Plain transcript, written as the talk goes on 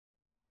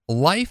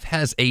Life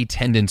has a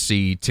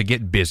tendency to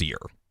get busier.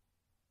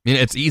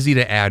 It's easy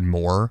to add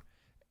more,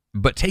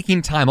 but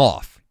taking time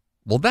off,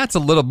 well, that's a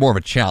little more of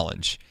a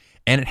challenge,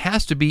 and it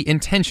has to be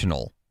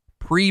intentional,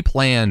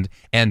 pre-planned,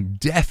 and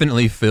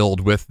definitely filled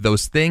with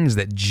those things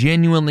that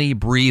genuinely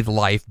breathe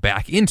life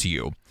back into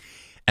you.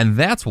 And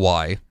that's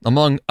why,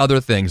 among other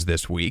things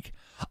this week,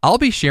 I'll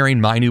be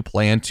sharing my new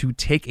plan to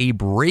take a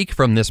break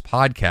from this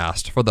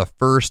podcast for the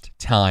first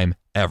time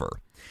ever.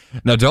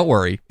 Now, don't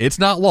worry, it's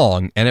not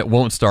long, and it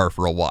won't start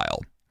for a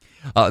while.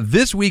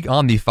 This week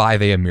on the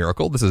 5 a.m.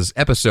 Miracle, this is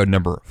episode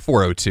number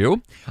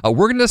 402,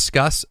 we're going to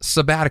discuss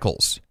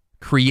sabbaticals,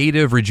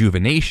 creative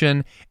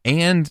rejuvenation,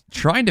 and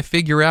trying to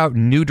figure out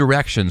new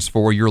directions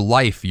for your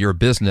life, your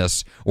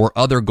business, or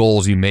other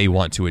goals you may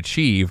want to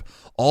achieve,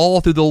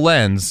 all through the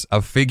lens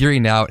of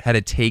figuring out how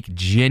to take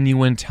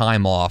genuine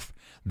time off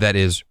that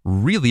is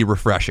really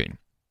refreshing.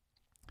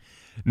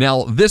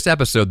 Now, this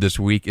episode this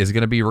week is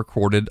going to be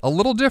recorded a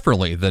little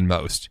differently than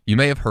most. You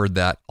may have heard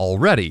that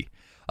already.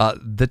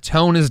 The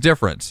tone is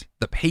different.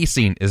 The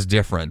pacing is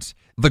different.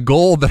 The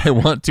goal that I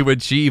want to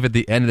achieve at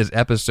the end of this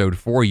episode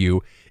for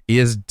you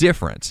is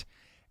different.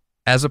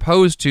 As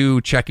opposed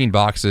to checking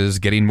boxes,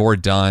 getting more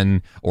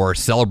done, or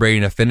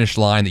celebrating a finish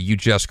line that you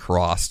just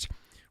crossed,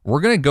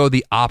 we're going to go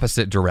the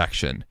opposite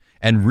direction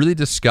and really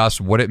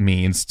discuss what it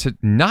means to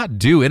not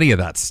do any of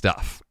that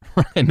stuff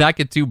and not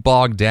get too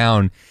bogged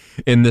down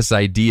in this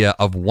idea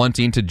of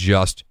wanting to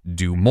just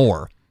do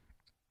more.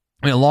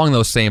 I mean, along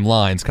those same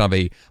lines, kind of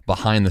a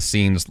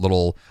behind-the-scenes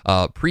little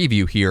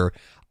preview here,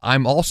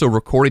 I'm also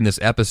recording this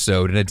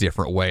episode in a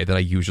different way than I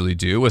usually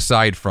do,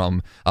 aside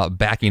from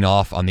backing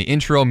off on the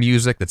intro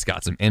music that's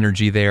got some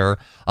energy there.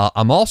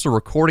 I'm also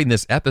recording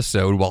this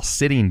episode while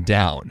sitting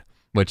down,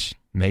 which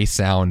may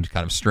sound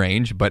kind of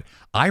strange, but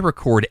I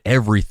record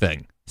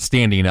everything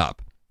standing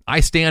up. I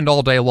stand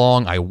all day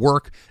long. I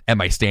work at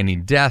my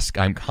standing desk.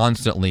 I'm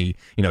constantly,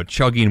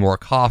 chugging more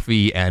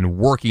coffee and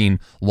working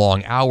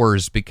long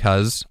hours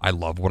because I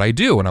love what I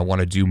do and I want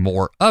to do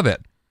more of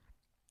it.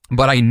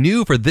 But I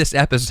knew for this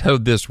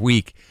episode this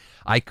week,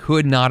 I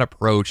could not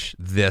approach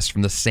this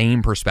from the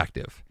same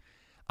perspective.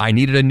 I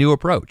needed a new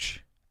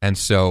approach. And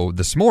so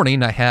this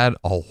morning I had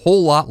a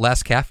whole lot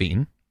less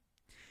caffeine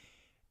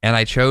and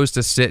I chose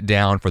to sit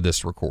down for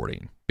this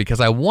recording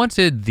because I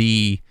wanted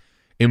the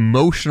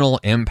emotional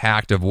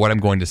impact of what I'm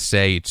going to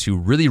say to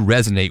really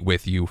resonate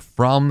with you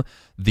from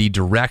the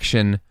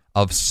direction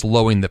of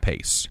slowing the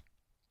pace,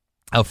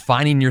 of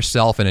finding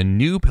yourself in a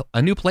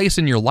new place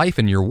in your life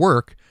and your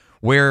work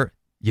where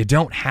you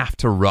don't have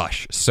to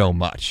rush so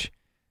much.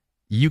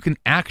 You can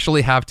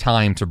actually have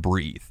time to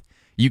breathe.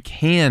 You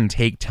can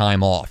take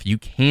time off. You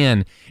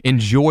can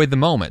enjoy the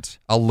moment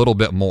a little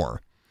bit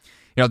more.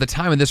 At the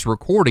time of this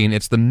recording,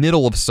 it's the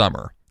middle of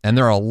summer. And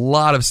there are a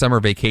lot of summer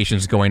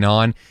vacations going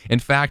on. In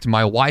fact,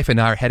 my wife and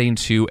I are heading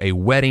to a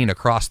wedding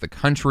across the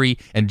country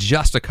in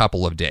just a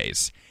couple of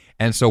days.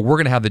 And so we're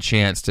going to have the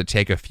chance to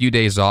take a few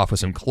days off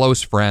with some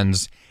close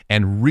friends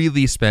and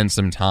really spend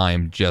some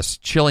time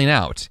just chilling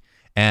out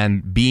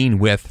and being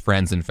with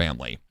friends and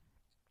family.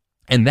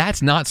 And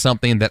that's not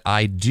something that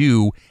I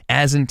do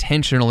as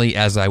intentionally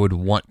as I would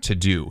want to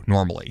do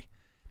normally.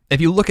 If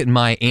you look at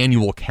my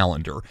annual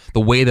calendar,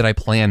 the way that I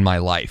plan my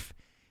life,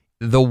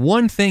 the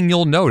one thing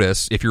you'll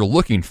notice, if you're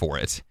looking for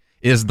it,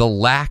 is the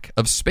lack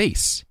of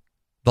space,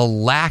 the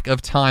lack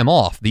of time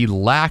off, the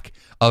lack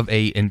of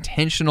a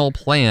intentional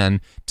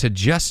plan to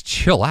just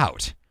chill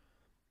out.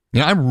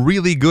 I'm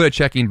really good at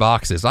checking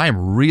boxes. I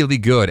am really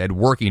good at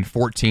working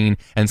 14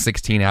 and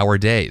 16-hour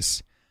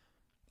days.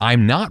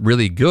 I'm not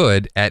really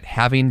good at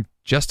having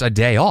just a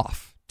day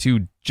off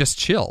to just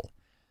chill,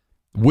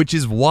 which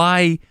is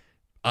why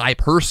I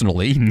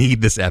personally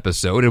need this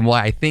episode and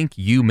why I think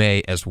you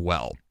may as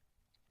well.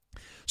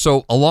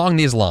 So along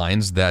these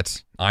lines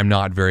that I'm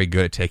not very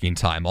good at taking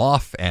time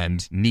off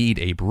and need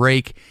a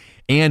break,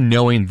 and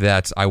knowing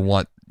that I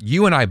want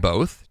you and I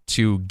both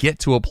to get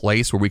to a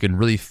place where we can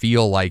really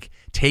feel like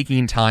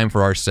taking time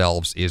for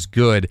ourselves is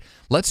good,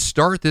 let's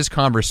start this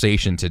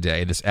conversation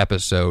today, this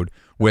episode,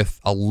 with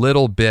a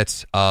little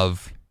bit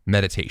of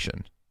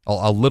meditation,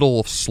 a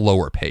little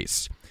slower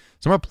pace.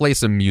 So I'm going to play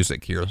some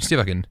music here. Let's see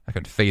if I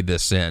can fade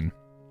this in.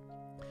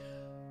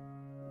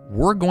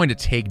 We're going to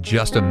take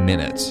just a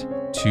minute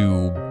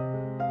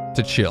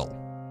to chill,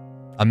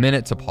 a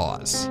minute to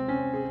pause.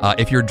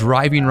 If you're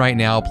driving right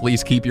now,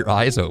 please keep your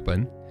eyes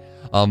open.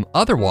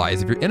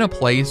 Otherwise, if you're in a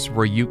place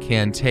where you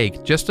can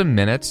take just a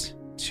minute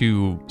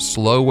to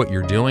slow what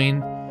you're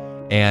doing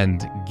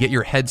and get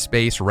your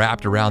headspace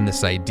wrapped around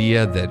this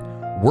idea that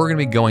we're going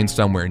to be going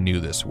somewhere new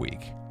this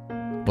week.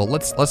 Well,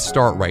 let's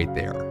start right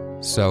there.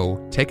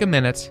 So take a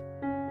minute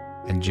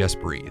and just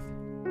breathe.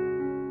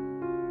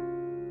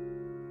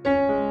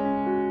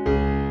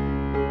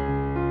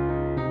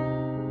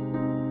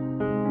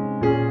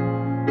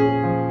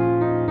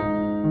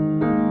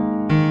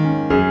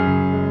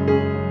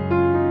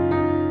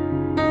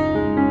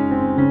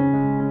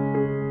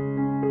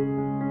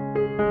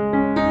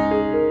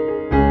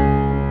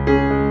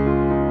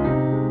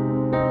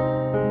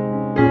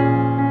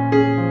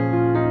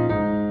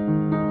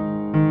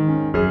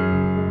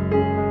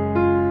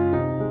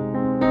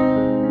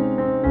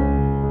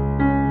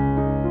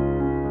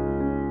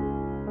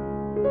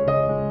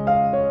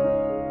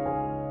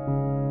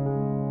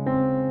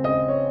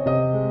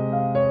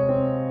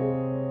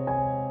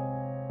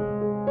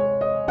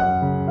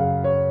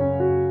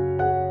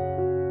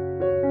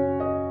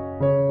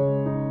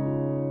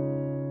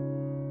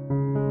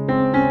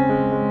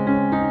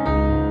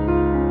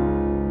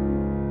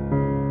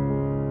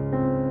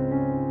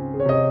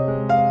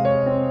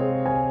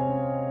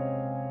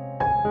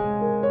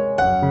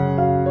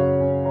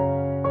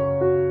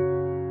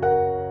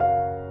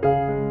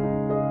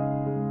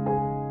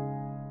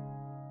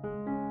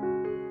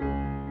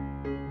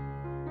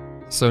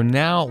 So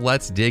now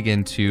let's dig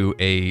into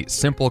a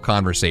simple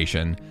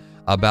conversation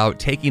about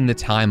taking the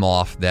time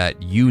off that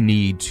you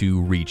need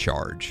to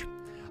recharge.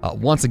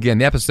 Once again,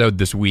 the episode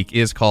this week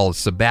is called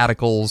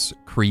Sabbaticals,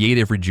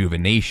 Creative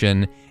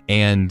Rejuvenation,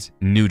 and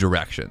New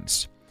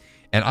Directions.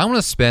 And I want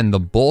to spend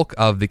the bulk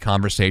of the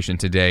conversation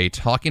today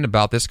talking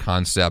about this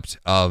concept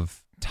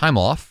of time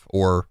off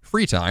or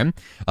free time.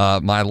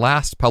 My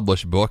last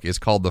published book is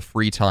called The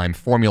Free Time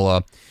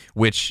Formula,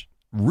 which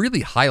really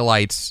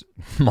highlights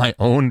my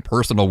own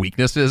personal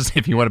weaknesses,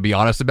 if you want to be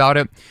honest about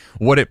it.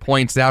 What it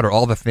points out are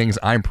all the things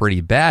I'm pretty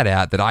bad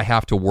at that I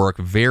have to work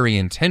very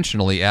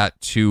intentionally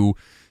at to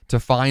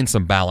find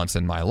some balance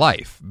in my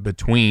life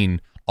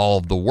between all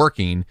of the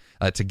working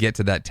to get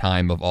to that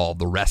time of all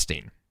the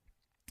resting.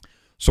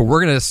 So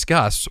we're going to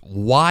discuss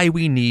why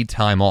we need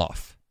time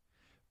off.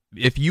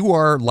 If you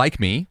are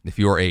like me, if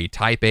you're a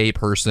type A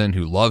person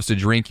who loves to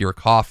drink your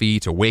coffee,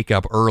 to wake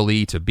up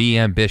early, to be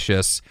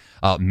ambitious,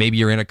 maybe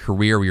you're in a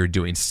career where you're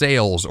doing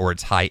sales or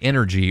it's high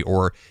energy,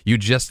 or you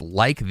just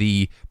like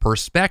the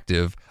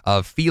perspective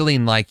of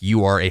feeling like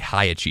you are a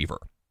high achiever.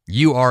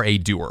 You are a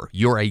doer.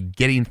 You're a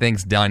getting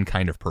things done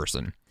kind of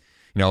person.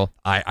 You know,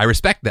 I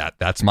respect that.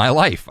 That's my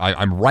life.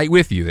 I'm right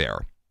with you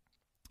there.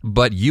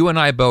 But you and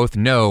I both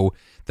know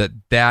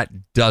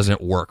that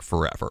doesn't work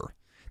forever.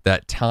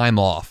 That time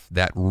off,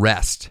 that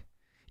rest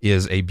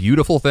is a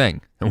beautiful thing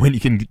when you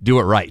can do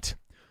it right.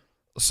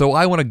 So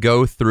I want to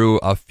go through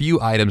a few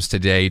items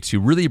today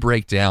to really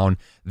break down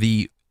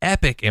the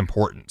epic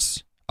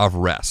importance of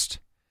rest.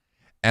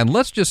 And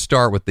let's just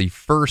start with the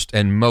first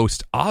and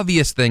most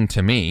obvious thing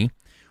to me,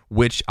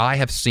 which I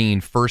have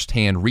seen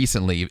firsthand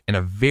recently in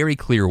a very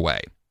clear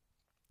way,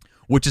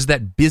 which is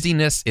that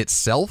busyness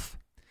itself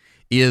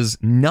is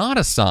not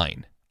a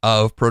sign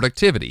of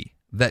productivity.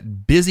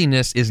 That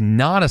busyness is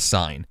not a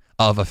sign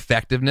of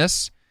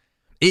effectiveness.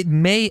 It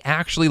may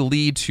actually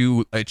lead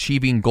to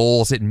achieving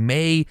goals. It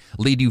may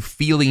lead you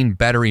feeling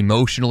better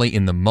emotionally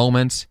in the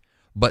moment,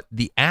 but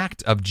the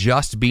act of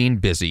just being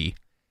busy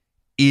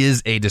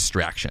is a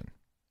distraction.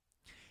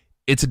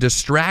 It's a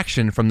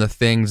distraction from the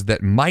things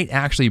that might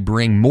actually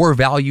bring more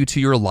value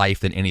to your life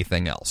than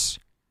anything else.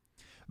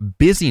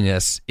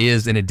 Busyness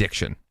is an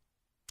addiction.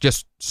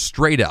 Just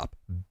straight up.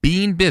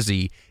 Being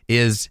busy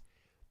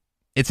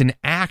it's an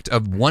act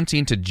of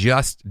wanting to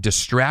just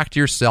distract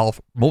yourself,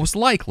 most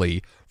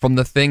likely, from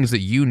the things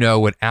that you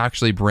know would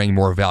actually bring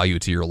more value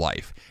to your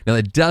life. Now,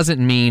 that doesn't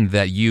mean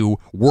that you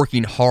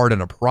working hard on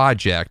a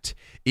project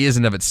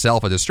isn't of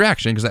itself a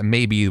distraction, because that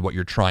may be what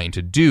you're trying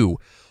to do.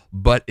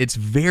 But it's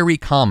very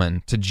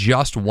common to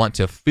just want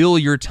to fill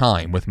your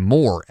time with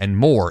more and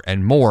more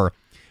and more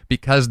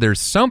because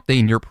there's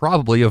something you're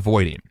probably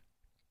avoiding.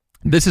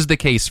 This is the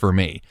case for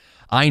me.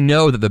 I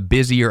know that the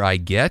busier I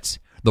get,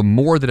 the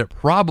more that it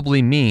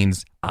probably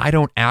means I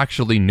don't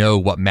actually know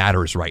what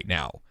matters right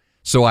now.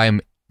 So I'm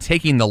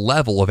taking the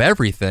level of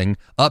everything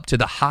up to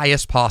the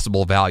highest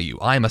possible value.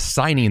 I'm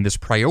assigning this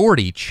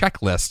priority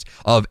checklist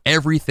of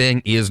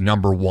everything is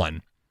number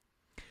one,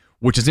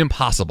 which is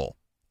impossible.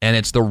 And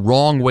it's the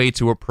wrong way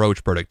to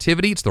approach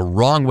productivity. It's the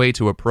wrong way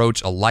to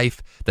approach a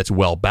life that's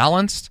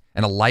well-balanced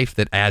and a life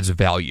that adds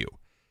value.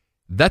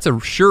 That's a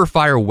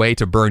surefire way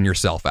to burn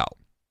yourself out.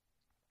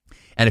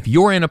 And if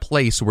you're in a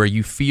place where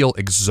you feel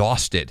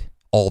exhausted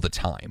all the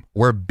time,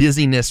 where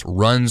busyness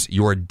runs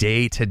your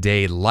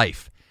day-to-day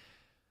life,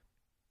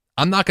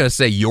 I'm not going to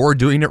say you're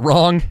doing it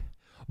wrong,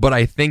 but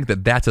I think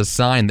that that's a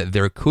sign that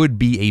there could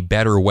be a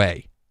better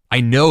way.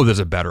 I know there's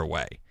a better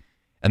way.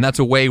 And that's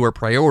a way where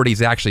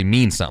priorities actually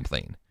mean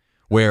something.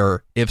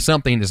 Where if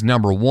something is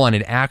number one,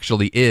 it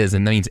actually is,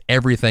 and that means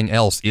everything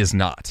else is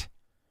not.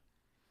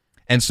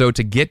 And so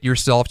to get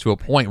yourself to a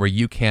point where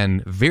you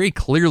can very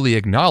clearly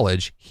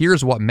acknowledge,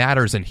 here's what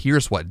matters and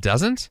here's what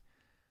doesn't,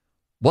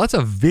 well, that's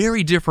a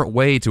very different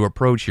way to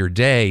approach your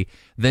day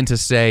than to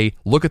say,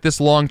 look at this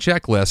long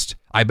checklist,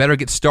 I better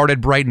get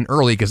started bright and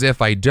early, because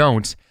if I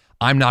don't,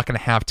 I'm not going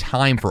to have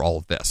time for all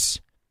of this.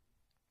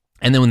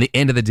 And then when the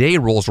end of the day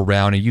rolls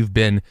around and you've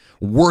been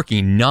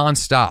working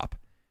nonstop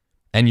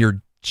and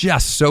you're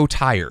just so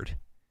tired,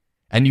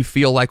 and you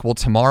feel like, well,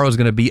 tomorrow's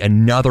going to be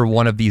another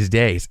one of these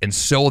days, and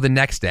so the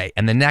next day,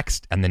 and the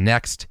next, and the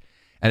next,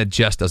 and it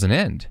just doesn't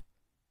end.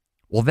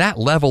 Well, that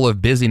level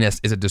of busyness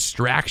is a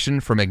distraction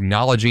from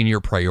acknowledging your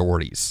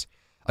priorities,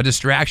 a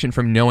distraction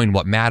from knowing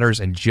what matters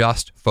and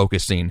just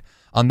focusing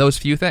on those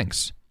few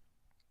things.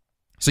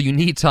 So you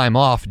need time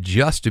off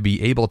just to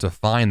be able to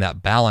find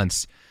that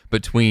balance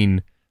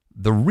between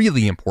the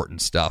really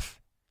important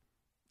stuff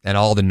and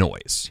all the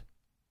noise.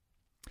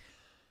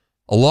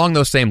 Along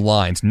those same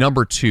lines,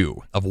 number 2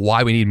 of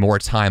why we need more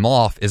time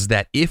off is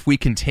that if we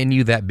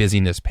continue that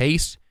busyness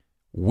pace,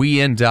 we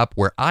end up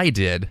where I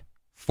did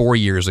 4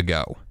 years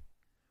ago,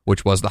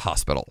 which was the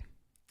hospital.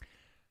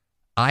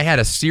 I had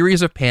a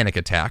series of panic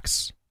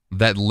attacks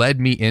that led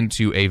me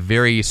into a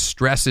very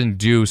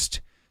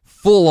stress-induced,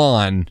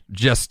 full-on,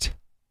 just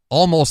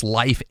almost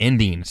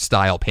life-ending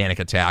style panic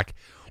attack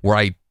where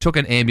I took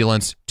an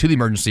ambulance to the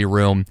emergency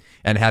room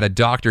and had a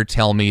doctor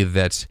tell me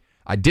that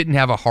I didn't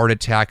have a heart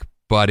attack,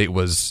 but it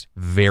was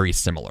very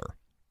similar.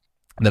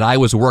 that I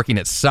was working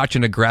at such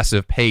an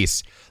aggressive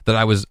pace that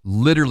I was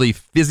literally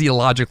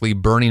physiologically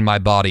burning my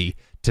body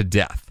to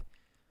death.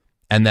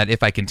 And that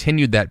if I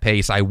continued that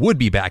pace, I would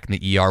be back in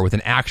the ER with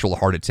an actual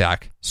heart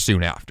attack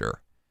soon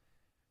after.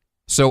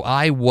 So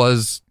I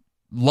was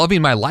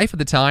loving my life at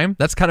the time.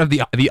 That's kind of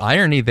the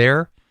irony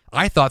there.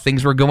 I thought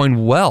things were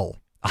going well.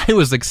 I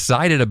was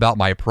excited about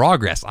my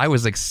progress. I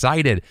was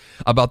excited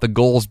about the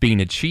goals being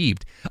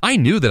achieved. I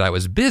knew that I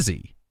was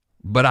busy,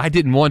 but I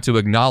didn't want to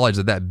acknowledge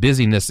that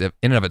busyness in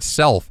and of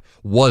itself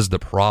was the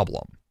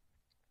problem.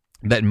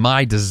 That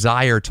my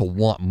desire to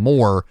want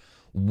more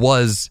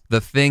was the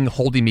thing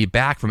holding me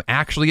back from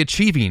actually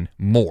achieving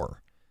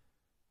more.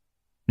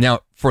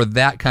 Now, for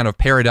that kind of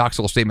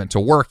paradoxical statement to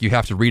work, you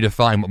have to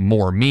redefine what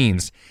more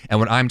means. And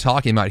what I'm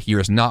talking about here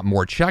is not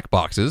more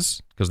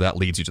checkboxes, because that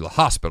leads you to the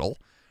hospital,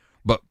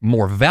 but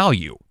more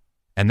value.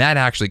 And that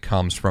actually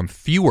comes from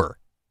fewer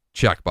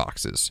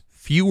checkboxes,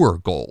 fewer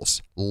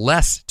goals,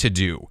 less to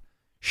do,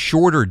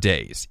 shorter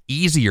days,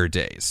 easier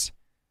days,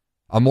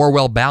 a more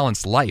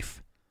well-balanced life.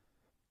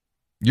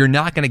 You're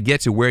not going to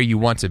get to where you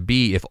want to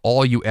be if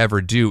all you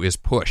ever do is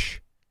push.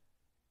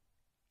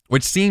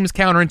 Which seems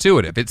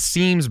counterintuitive. It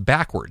seems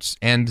backwards.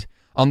 And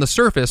on the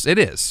surface, it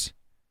is.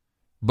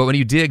 But when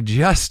you dig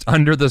just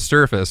under the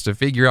surface to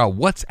figure out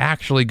what's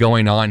actually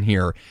going on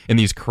here in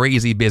these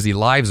crazy busy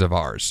lives of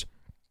ours,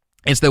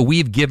 it's that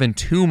we've given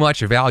too much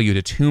value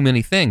to too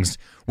many things.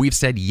 We've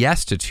said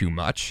yes to too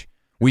much.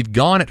 We've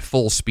gone at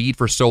full speed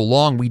for so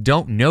long, we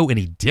don't know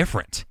any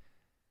different.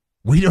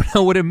 We don't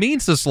know what it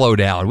means to slow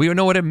down. We don't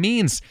know what it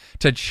means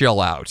to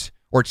chill out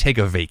or take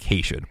a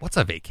vacation. What's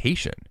a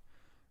vacation,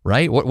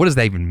 right? What does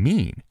that even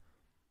mean?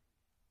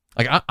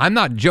 Like, I'm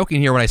not joking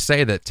here when I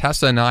say that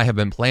Tessa and I have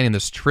been planning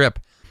this trip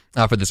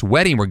for this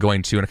wedding we're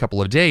going to in a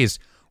couple of days.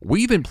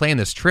 We've been planning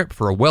this trip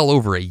for well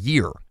over a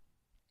year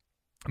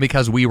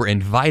because we were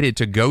invited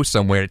to go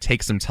somewhere to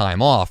take some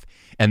time off.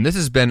 And this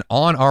has been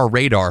on our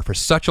radar for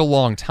such a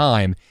long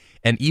time.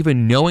 And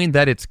even knowing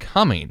that it's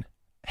coming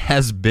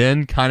has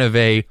been kind of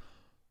a,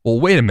 well,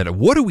 wait a minute,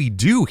 what do we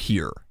do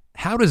here?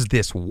 How does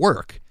this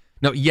work?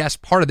 Now, yes,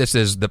 part of this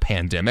is the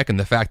pandemic and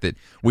the fact that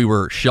we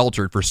were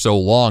sheltered for so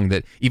long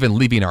that even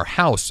leaving our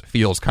house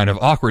feels kind of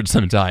awkward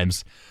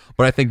sometimes.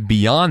 But I think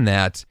beyond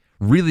that,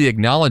 really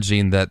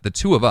acknowledging that the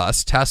two of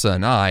us, Tessa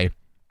and I,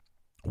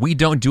 we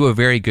don't do a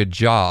very good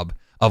job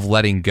of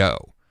letting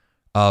go,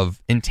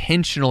 of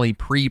intentionally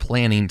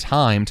pre-planning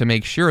time to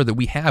make sure that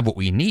we have what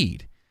we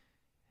need.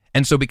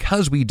 And so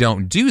because we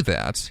don't do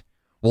that,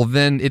 well,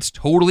 then it's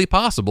totally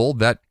possible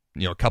that,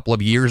 a couple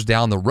of years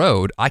down the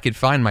road, I could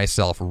find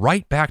myself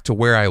right back to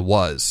where I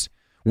was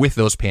with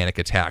those panic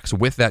attacks,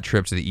 with that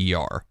trip to the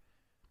ER.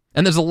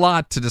 And there's a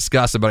lot to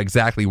discuss about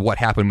exactly what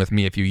happened with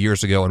me a few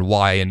years ago and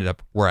why I ended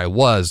up where I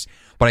was.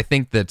 But I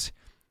think that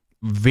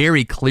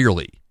very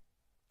clearly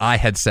I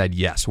had said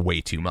yes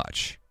way too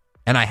much.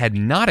 And I had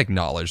not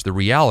acknowledged the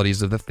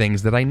realities of the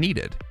things that I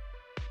needed.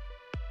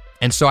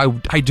 And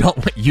so I don't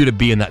want you to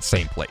be in that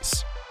same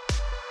place.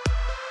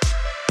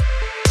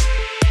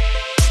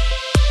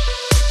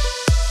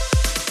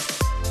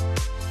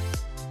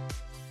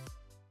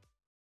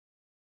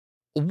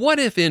 What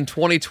if in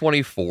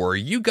 2024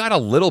 you got a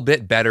little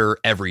bit better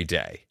every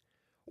day?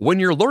 When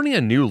you're learning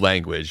a new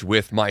language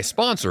with my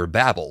sponsor,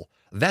 Babbel,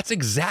 that's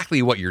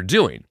exactly what you're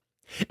doing.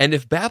 And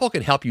if Babbel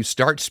can help you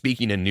start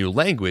speaking a new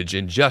language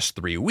in just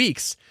 3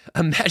 weeks,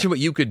 imagine what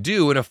you could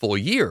do in a full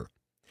year.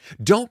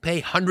 Don't pay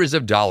hundreds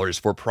of dollars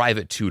for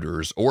private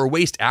tutors or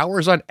waste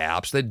hours on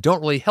apps that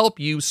don't really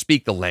help you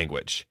speak the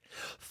language.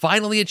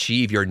 Finally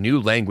achieve your new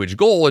language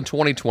goal in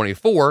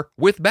 2024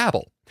 with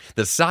Babbel,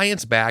 the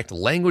science-backed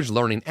language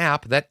learning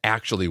app that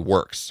actually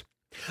works.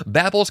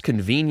 Babbel's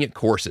convenient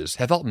courses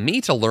have helped me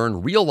to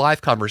learn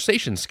real-life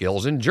conversation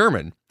skills in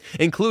German,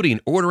 including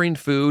ordering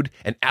food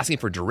and asking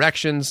for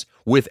directions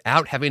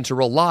without having to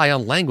rely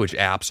on language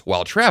apps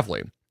while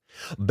traveling.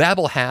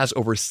 Babbel has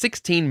over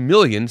 16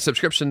 million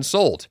subscriptions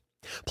sold.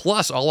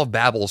 Plus, all of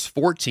Babbel's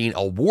 14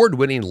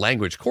 award-winning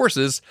language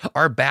courses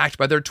are backed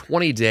by their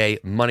 20-day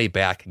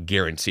money-back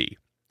guarantee.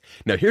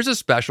 Now, here's a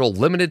special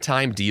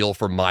limited-time deal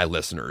for my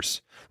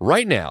listeners.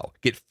 Right now,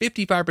 get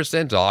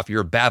 55% off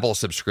your Babbel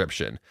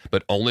subscription,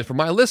 but only for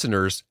my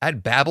listeners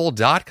at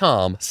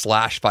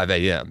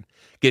babbel.com/5am.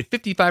 Get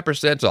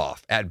 55%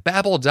 off at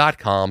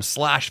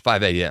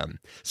babbel.com/5am,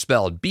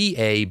 spelled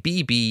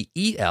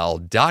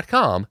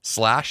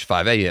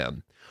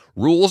BABBEL.com/5am.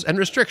 Rules and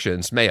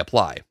restrictions may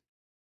apply.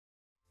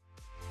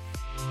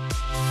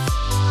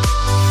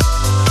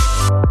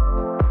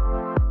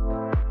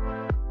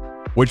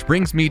 Which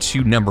brings me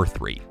to number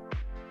 3,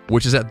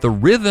 which is that the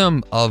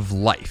rhythm of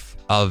life,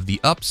 of the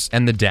ups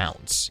and the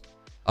downs,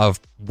 of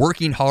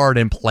working hard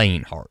and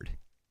playing hard,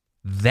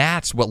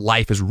 that's what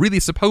life is really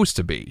supposed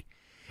to be.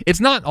 It's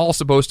not all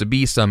supposed to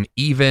be some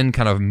even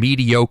kind of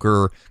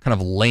mediocre, kind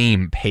of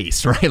lame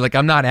pace, right? Like,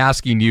 I'm not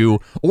asking you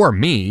or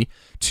me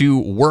to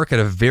work at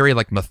a very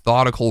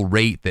methodical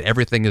rate that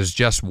everything is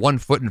just one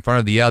foot in front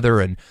of the other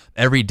and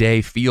every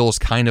day feels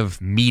kind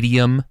of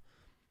medium.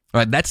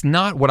 Right? That's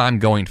not what I'm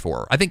going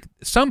for. I think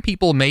some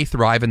people may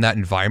thrive in that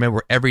environment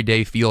where every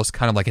day feels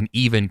kind of like an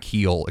even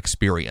keel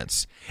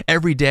experience.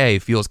 Every day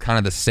feels kind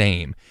of the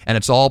same, and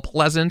it's all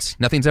pleasant.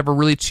 Nothing's ever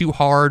really too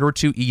hard or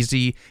too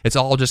easy. It's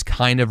all just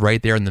kind of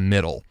right there in the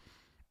middle.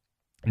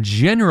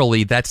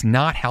 Generally, that's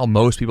not how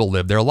most people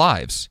live their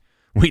lives.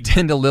 We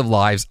tend to live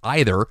lives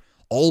either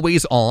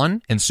always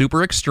on and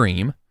super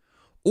extreme,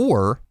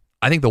 or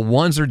I think the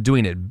ones that are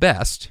doing it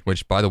best,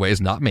 which by the way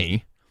is not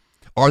me,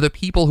 are the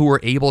people who are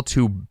able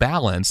to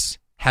balance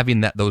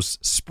having those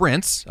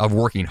sprints of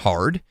working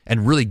hard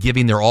and really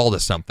giving their all to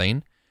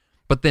something,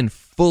 but then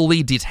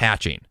fully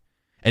detaching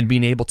and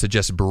being able to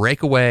just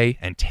break away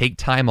and take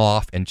time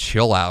off and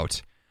chill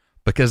out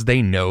because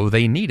they know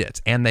they need it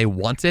and they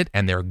want it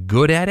and they're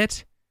good at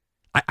it.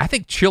 I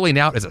think chilling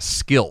out is a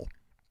skill.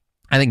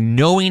 I think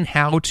knowing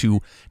how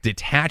to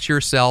detach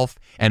yourself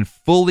and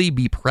fully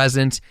be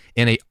present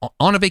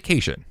on a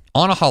vacation,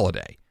 on a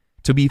holiday,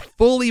 to be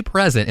fully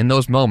present in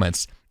those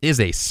moments is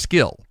a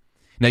skill.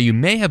 Now, you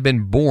may have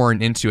been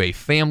born into a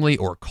family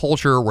or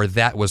culture where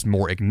that was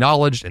more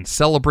acknowledged and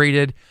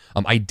celebrated.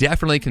 I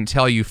definitely can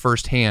tell you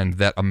firsthand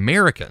that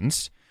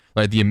Americans,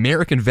 like the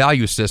American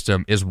value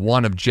system, is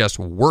one of just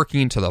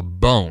working to the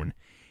bone,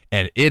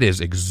 and it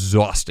is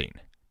exhausting.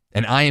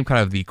 And I am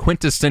kind of the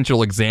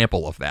quintessential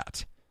example of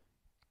that.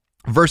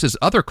 Versus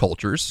other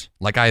cultures,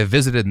 like I have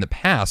visited in the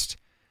past,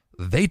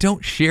 they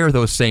don't share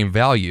those same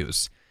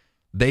values.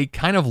 They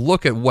kind of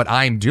look at what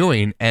I'm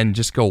doing and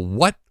just go,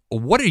 what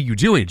are you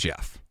doing,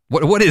 Jeff?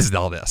 What is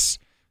all this?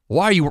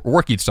 Why are you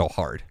working so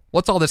hard?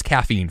 What's all this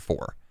caffeine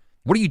for?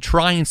 What are you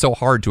trying so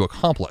hard to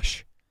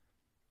accomplish?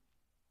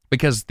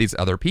 Because these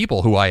other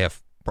people who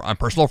I'm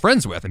personal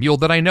friends with and people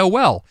that I know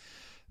well,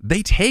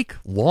 they take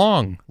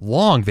long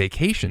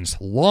vacations,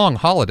 long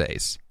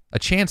holidays, a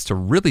chance to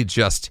really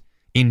just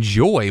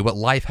enjoy what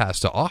life has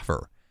to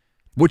offer,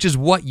 which is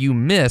what you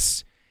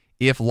miss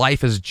if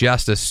life is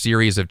just a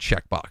series of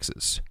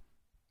checkboxes.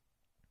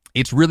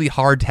 It's really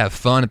hard to have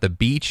fun at the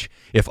beach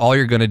if all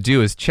you're going to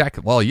do is check,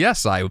 well,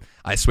 yes, I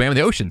swam in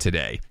the ocean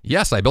today.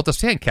 Yes, I built a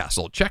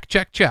sandcastle. Check,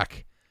 check,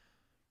 check.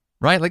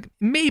 Right? Like,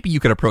 maybe you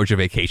could approach a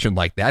vacation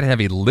like that and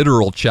have a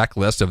literal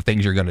checklist of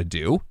things you're going to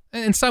do.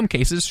 In some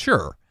cases,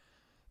 sure.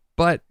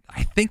 But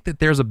I think that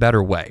there's a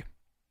better way.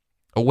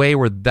 A way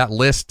where that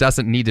list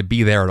doesn't need to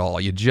be there at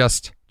all. You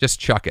just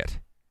chuck it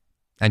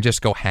and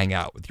just go hang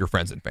out with your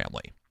friends and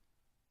family.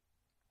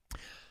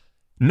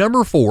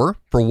 Number 4,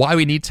 for why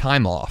we need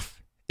time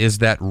off, is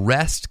that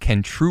rest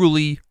can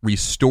truly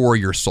restore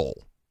your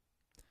soul.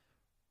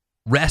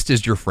 Rest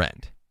is your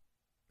friend.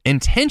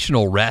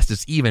 Intentional rest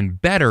is even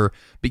better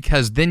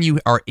because then you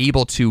are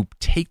able to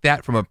take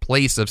that from a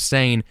place of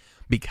saying,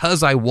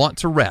 because I want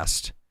to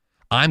rest,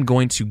 I'm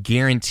going to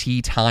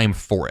guarantee time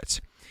for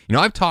it. You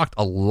know, I've talked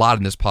a lot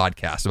in this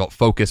podcast about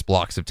focus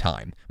blocks of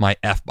time, my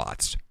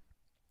FBOTs.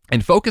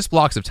 And focus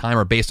blocks of time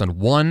are based on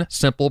one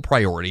simple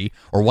priority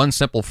or one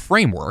simple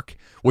framework,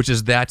 which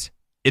is that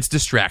it's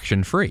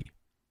distraction-free.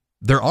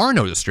 There are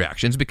no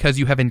distractions because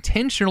you have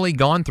intentionally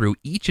gone through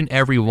each and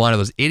every one of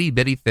those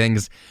itty-bitty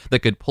things that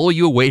could pull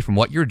you away from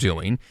what you're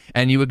doing,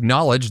 and you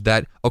acknowledge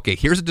that, okay,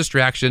 here's a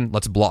distraction,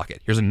 let's block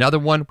it. Here's another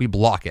one, we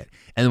block it.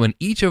 And when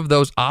each of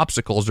those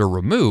obstacles are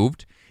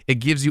removed, it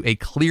gives you a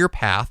clear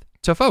path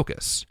to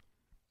focus.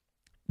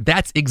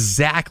 That's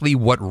exactly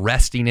what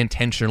resting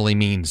intentionally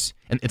means.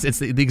 And it's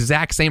the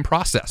exact same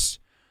process.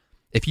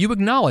 If you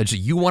acknowledge that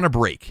you want a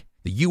break,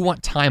 that you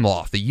want time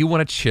off, that you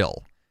want to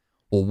chill,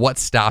 well,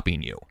 what's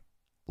stopping you?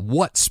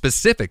 What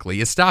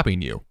specifically is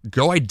stopping you?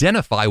 Go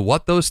identify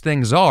what those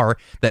things are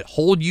that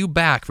hold you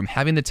back from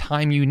having the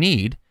time you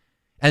need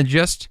and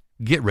just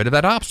get rid of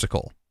that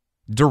obstacle.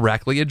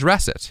 Directly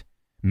address it.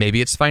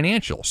 Maybe it's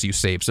financial, so you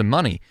save some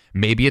money.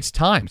 Maybe it's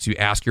time, so you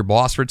ask your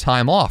boss for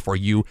time off or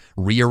you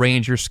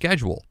rearrange your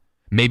schedule.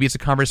 Maybe it's a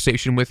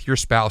conversation with your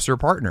spouse or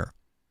partner.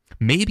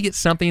 Maybe it's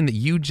something that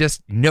you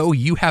just know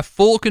you have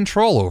full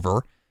control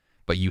over,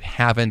 but you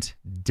haven't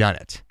done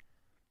it.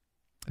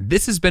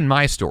 This has been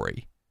my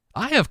story.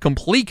 I have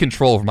complete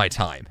control over my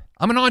time.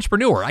 I'm an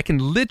entrepreneur. I can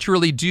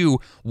literally do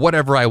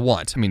whatever I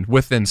want. I mean,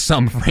 within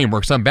some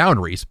framework, some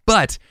boundaries,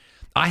 but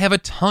I have a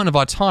ton of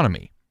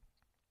autonomy.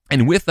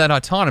 And with that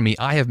autonomy,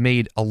 I have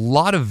made a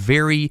lot of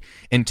very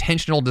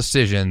intentional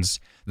decisions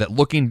that,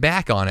 looking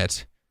back on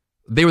it,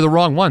 they were the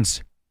wrong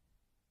ones.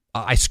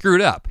 I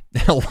screwed up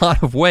in a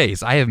lot of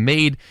ways. I have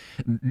made,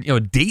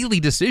 daily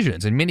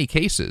decisions in many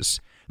cases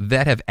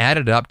that have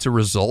added up to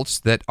results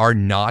that are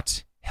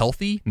not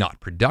healthy, not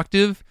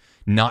productive,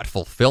 not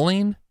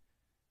fulfilling.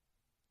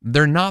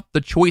 They're not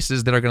the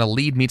choices that are going to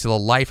lead me to the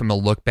life I'm going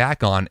to look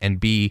back on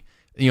and be,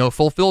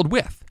 fulfilled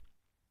with.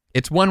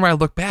 It's one where I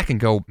look back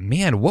and go,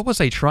 man, what was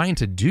I trying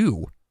to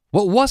do?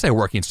 What was I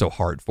working so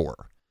hard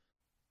for?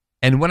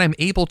 And when I'm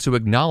able to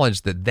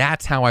acknowledge that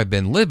that's how I've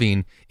been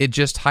living, it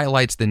just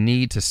highlights the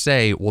need to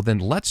say, well, then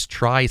let's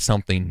try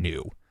something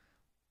new.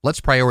 Let's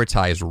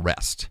prioritize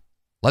rest.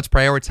 Let's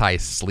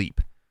prioritize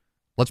sleep.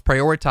 Let's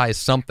prioritize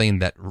something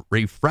that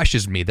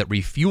refreshes me, that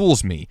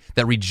refuels me,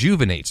 that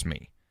rejuvenates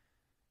me.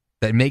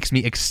 that makes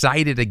me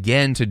excited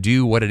again to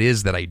do what it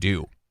is that I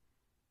do.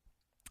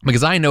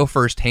 Because I know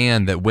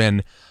firsthand that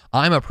when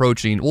I'm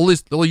approaching, we'll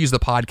use the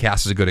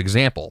podcast as a good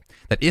example,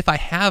 that if I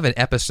have an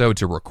episode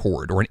to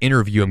record or an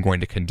interview I'm going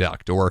to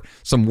conduct or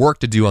some work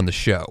to do on the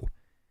show,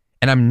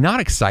 and I'm not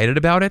excited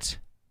about it,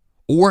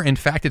 or in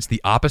fact it's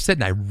the opposite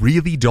and I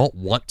really don't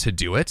want to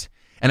do it,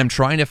 and I'm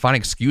trying to find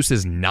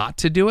excuses not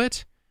to do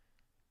it,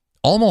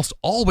 almost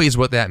always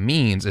what that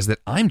means is that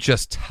I'm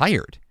just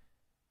tired.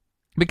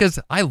 Because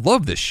I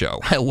love this show.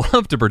 I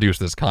love to produce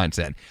this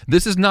content.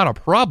 This is not a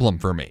problem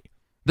for me.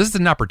 This is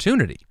an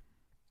opportunity.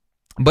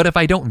 But if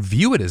I don't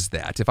view it as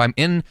that, if I'm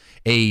in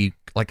a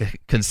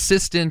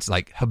consistent,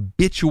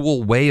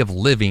 habitual way of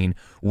living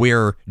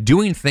where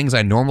doing things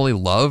I normally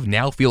love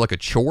now feel like a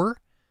chore,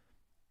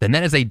 then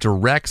that is a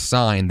direct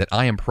sign that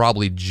I am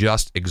probably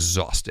just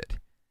exhausted.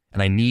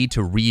 And I need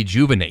to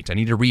rejuvenate. I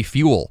need to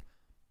refuel.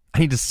 I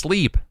need to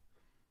sleep.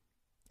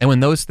 And when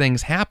those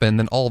things happen,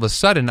 then all of a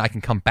sudden I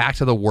can come back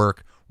to the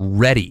work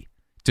ready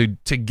to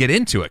get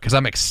into it because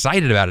I'm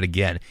excited about it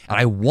again and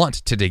I want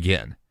to dig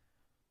in.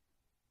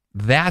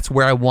 That's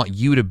where I want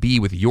you to be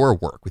with your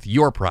work, with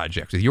your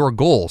projects, with your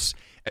goals.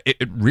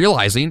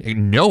 Realizing,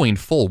 knowing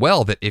full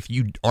well that if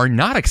you are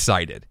not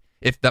excited,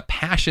 if the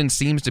passion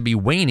seems to be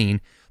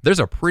waning,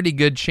 there's a pretty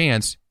good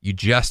chance you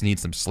just need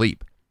some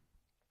sleep.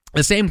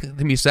 The same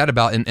can be said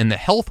about in the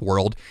health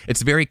world.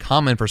 It's very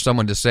common for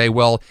someone to say,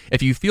 well,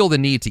 if you feel the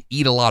need to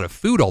eat a lot of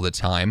food all the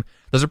time,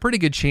 there's a pretty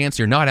good chance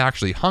you're not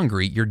actually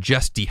hungry, you're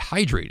just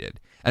dehydrated.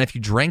 And if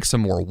you drank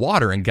some more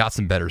water and got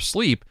some better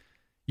sleep,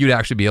 you'd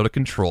actually be able to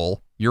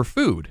control your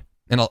food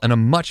in a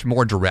much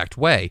more direct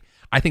way.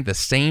 I think the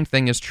same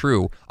thing is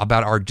true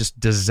about our just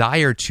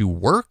desire to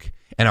work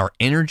and our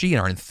energy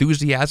and our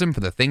enthusiasm for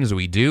the things that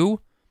we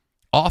do.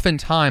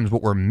 Oftentimes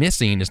what we're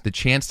missing is the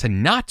chance to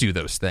not do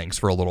those things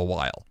for a little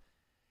while.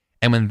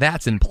 And when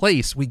that's in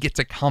place, we get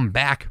to come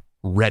back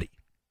ready.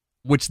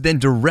 Which then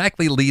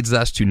directly leads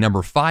us to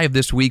number 5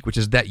 this week, which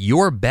is that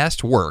your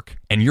best work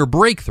and your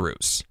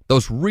breakthroughs,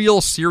 those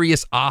real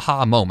serious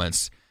aha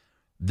moments,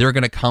 they're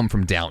going to come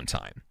from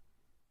downtime.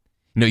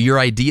 Your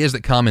ideas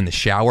that come in the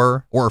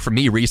shower, or for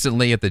me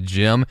recently at the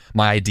gym,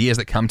 my ideas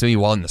that come to me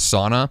while in the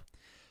sauna,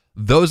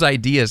 those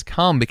ideas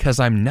come because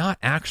I'm not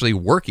actually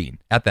working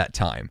at that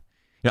time.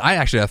 I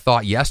actually had a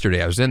thought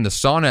yesterday. I was in the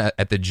sauna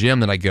at the gym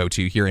that I go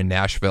to here in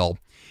Nashville,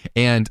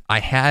 and I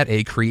had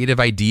a creative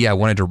idea I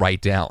wanted to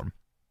write down.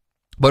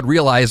 But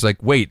realized,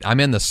 wait, I'm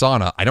in the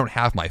sauna. I don't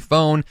have my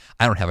phone.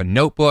 I don't have a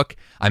notebook.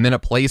 I'm in a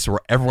place where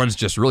everyone's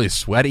just really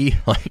sweaty.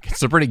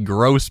 It's a pretty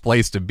gross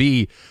place to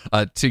be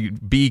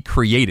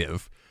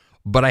creative.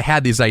 But I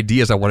had these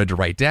ideas I wanted to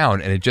write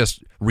down, and it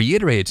just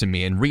reiterated to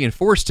me and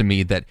reinforced to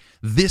me that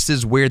this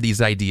is where these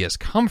ideas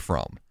come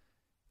from.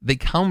 They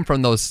come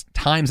from those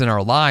times in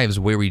our lives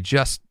where we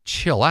just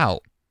chill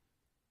out.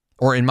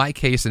 Or in my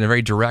case, in a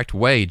very direct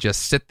way,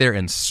 just sit there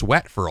and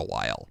sweat for a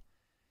while.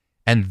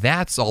 And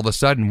that's all of a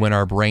sudden when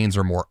our brains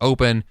are more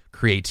open,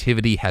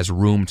 creativity has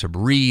room to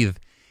breathe,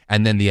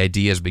 and then the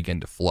ideas begin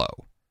to flow.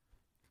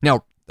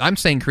 Now, I'm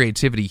saying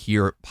creativity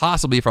here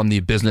possibly from the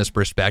business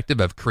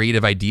perspective of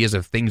creative ideas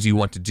of things you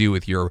want to do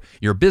with your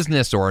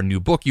business or a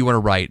new book you want to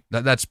write.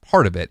 That's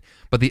part of it.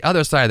 But the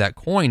other side of that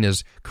coin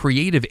is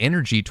creative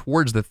energy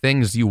towards the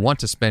things you want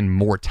to spend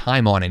more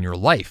time on in your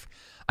life.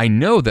 I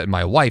know that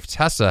my wife,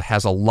 Tessa,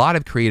 has a lot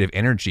of creative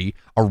energy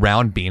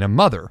around being a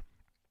mother.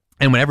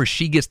 And whenever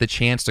she gets the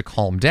chance to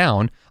calm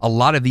down, a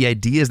lot of the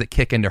ideas that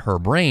kick into her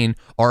brain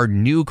are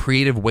new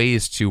creative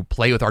ways to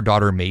play with our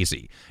daughter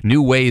Maisie,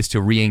 new ways to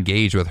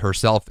re-engage with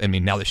herself. I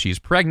mean, now that she's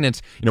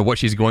pregnant, what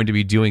she's going to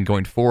be doing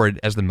going forward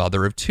as the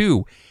mother of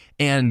 2.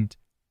 And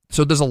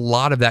so there's a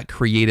lot of that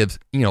creative,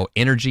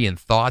 energy and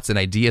thoughts and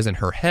ideas in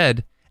her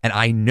head. And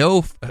I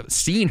know,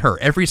 seeing her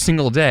every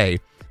single day,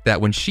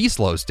 that when she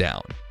slows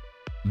down,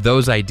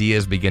 those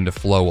ideas begin to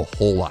flow a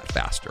whole lot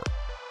faster.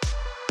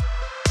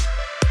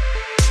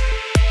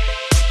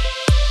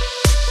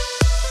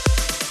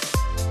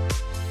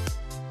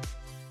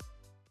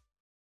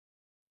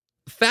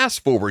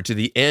 Fast forward to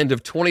the end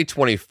of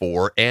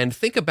 2024 and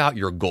think about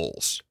your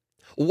goals.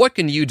 What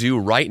can you do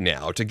right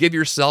now to give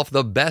yourself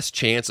the best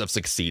chance of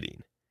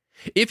succeeding?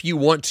 If you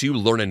want to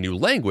learn a new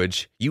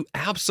language, you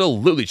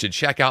absolutely should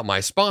check out my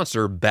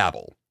sponsor,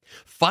 Babbel.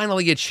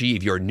 Finally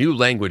achieve your new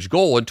language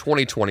goal in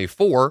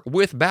 2024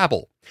 with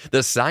Babbel,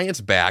 the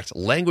science-backed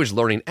language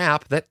learning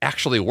app that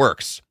actually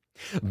works.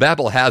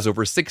 Babbel has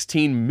over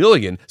 16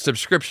 million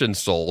subscriptions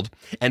sold,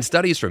 and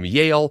studies from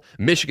Yale,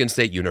 Michigan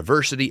State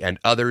University, and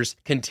others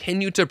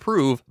continue to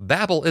prove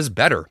Babbel is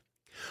better.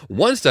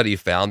 One study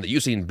found that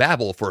using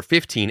Babbel for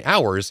 15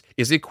 hours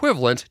is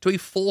equivalent to a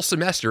full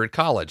semester at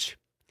college.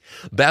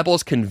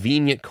 Babbel's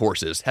convenient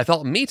courses have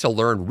helped me to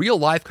learn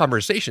real-life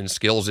conversation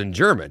skills in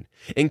German,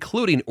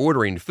 including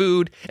ordering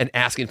food and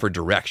asking for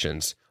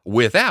directions,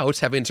 without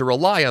having to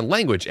rely on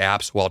language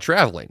apps while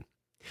traveling.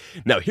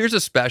 Now, here's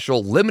a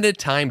special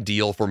limited-time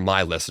deal for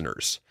my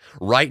listeners.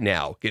 Right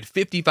now, get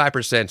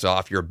 55%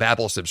 off your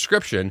Babbel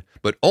subscription,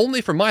 but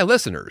only for my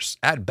listeners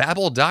at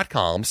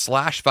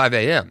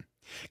babbel.com/5am.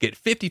 Get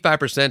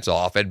 55%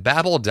 off at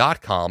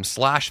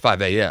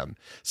babbel.com/5am,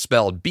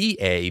 spelled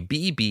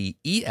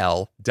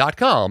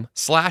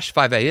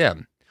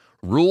BABBEL.com/5am.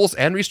 Rules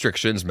and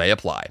restrictions may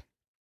apply.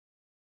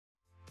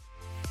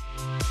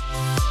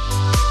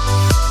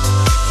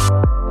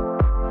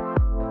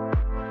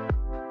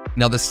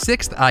 Now, the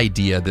sixth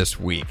idea this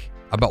week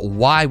about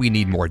why we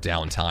need more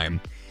downtime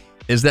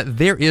is that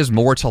there is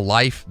more to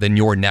life than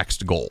your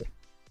next goal.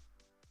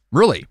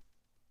 Really.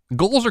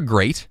 Goals are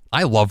great.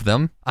 I love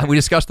them. We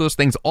discuss those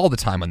things all the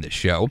time on this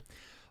show.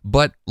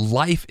 But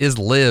life is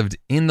lived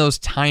in those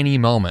tiny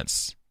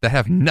moments that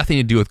have nothing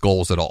to do with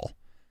goals at all.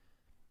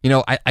 You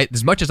know, I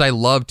as much as I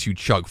love to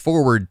chug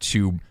forward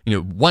to,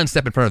 one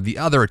step in front of the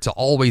other, to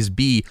always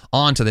be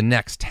on to the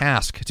next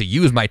task, to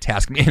use my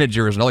task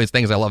managers and all these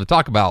things I love to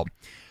talk about,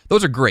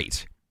 those are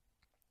great.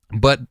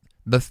 But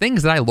the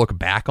things that I look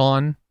back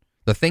on,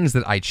 the things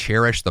that I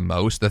cherish the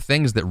most, the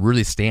things that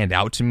really stand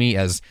out to me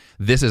as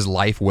this is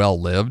life well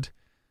lived,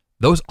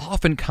 those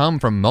often come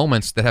from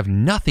moments that have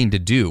nothing to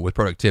do with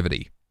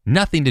productivity,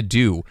 nothing to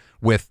do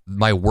with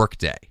my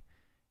workday,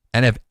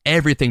 and have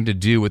everything to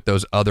do with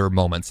those other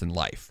moments in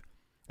life.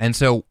 And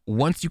so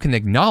once you can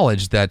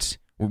acknowledge that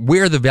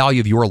where the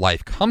value of your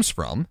life comes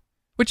from,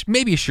 which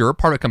maybe sure,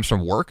 part of it comes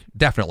from work,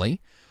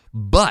 definitely,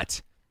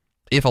 but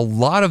if a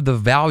lot of the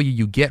value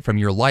you get from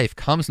your life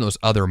comes in those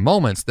other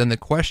moments, then the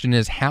question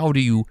is, how do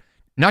you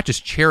not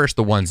just cherish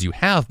the ones you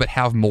have, but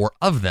have more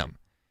of them?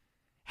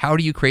 How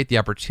do you create the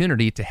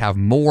opportunity to have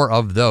more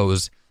of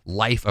those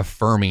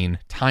life-affirming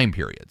time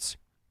periods?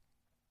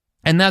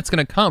 And that's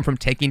going to come from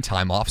taking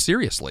time off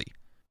seriously.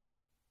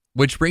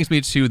 Which brings me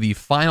to the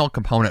final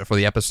component for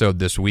the episode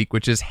this week,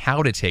 which is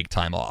how to take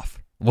time off.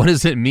 What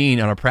does it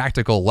mean on a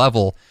practical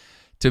level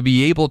to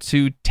be able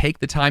to take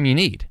the time you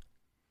need?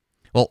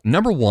 Well,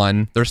 number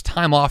one, there's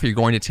time off you're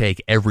going to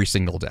take every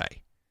single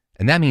day.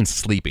 And that means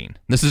sleeping.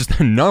 This is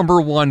the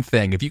number one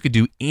thing. If you could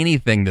do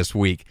anything this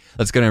week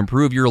that's going to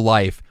improve your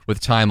life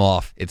with time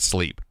off, it's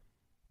sleep.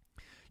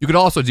 You could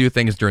also do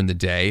things during the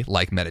day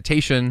like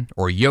meditation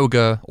or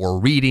yoga or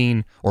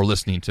reading or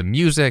listening to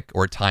music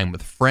or time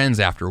with friends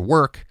after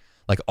work.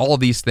 Like, all of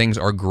these things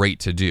are great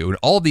to do. And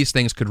all of these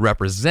things could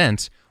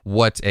represent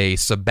what a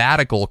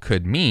sabbatical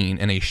could mean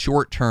in a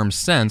short-term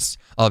sense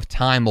of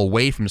time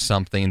away from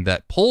something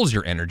that pulls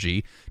your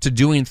energy to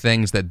doing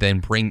things that then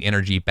bring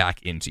energy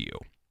back into you.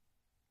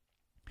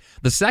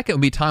 The second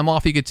would be time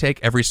off you could take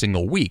every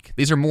single week.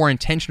 These are more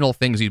intentional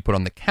things you'd put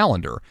on the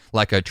calendar,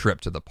 like a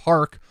trip to the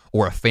park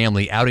or a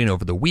family outing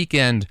over the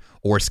weekend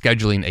or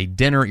scheduling a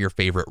dinner at your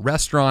favorite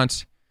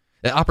restaurant.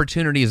 The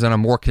opportunity is on a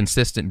more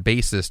consistent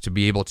basis to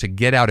be able to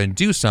get out and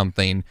do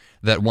something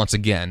that, once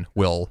again,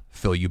 will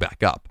fill you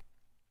back up.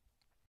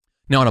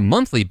 Now, on a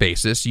monthly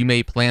basis, you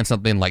may plan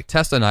something like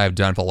Tessa and I have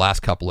done for the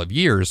last couple of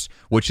years,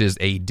 which is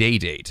a day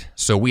date.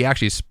 So we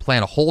actually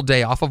plan a whole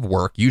day off of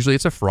work, usually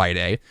it's a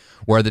Friday,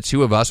 where the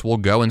two of us will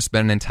go and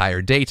spend an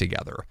entire day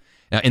together.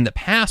 Now, in the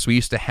past, we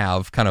used to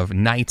have kind of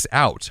nights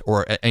out,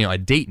 or a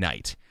date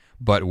night.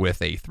 But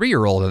with a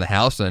 3-year-old in the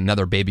house and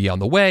another baby on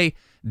the way,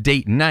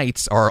 date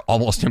nights are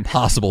almost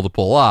impossible to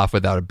pull off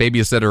without a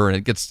babysitter, and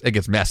it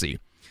gets messy.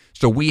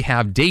 So we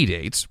have day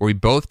dates where we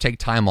both take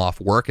time off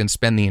work and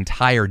spend the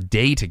entire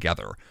day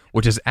together,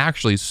 which is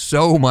actually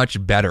so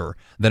much better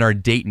than our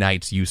date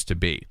nights used to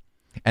be.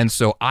 And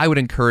so I would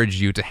encourage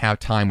you to have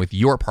time with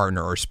your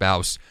partner or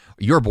spouse,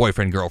 your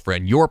boyfriend,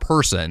 girlfriend, your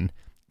person.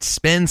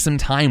 Spend some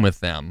time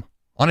with them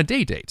on a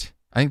day date.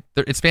 I think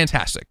it's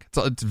fantastic.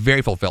 It's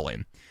very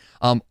fulfilling.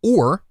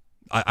 Or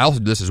I also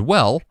do this as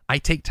well. I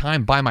take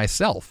time by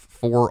myself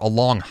for a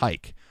long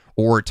hike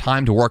or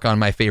time to work on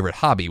my favorite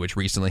hobby, which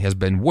recently has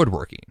been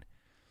woodworking.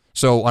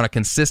 So on a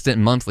consistent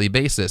monthly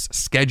basis,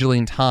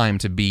 scheduling time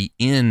to be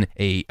in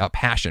a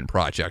passion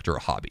project or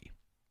a hobby.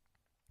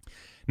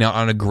 Now,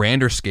 on a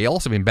grander scale,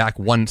 so back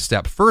one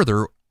step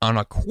further, on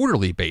a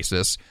quarterly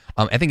basis,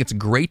 I think it's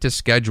great to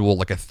schedule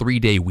like a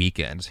 3-day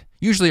weekend.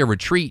 Usually a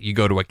retreat, you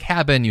go to a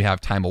cabin, you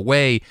have time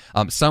away,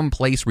 some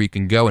place where you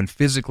can go and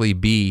physically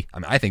be,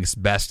 I think it's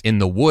best in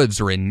the woods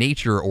or in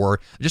nature,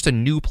 or just a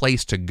new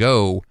place to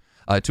go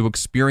to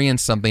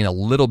experience something a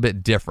little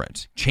bit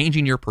different,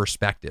 changing your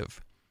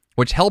perspective,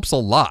 which helps a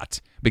lot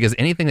because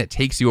anything that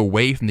takes you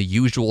away from the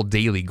usual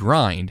daily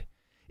grind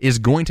is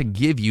going to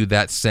give you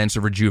that sense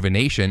of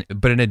rejuvenation,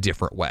 but in a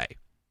different way.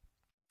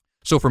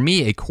 So for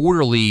me, a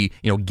quarterly,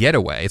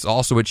 getaway is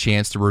also a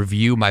chance to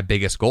review my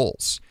biggest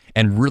goals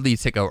and really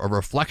take a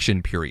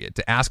reflection period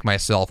to ask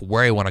myself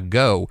where I want to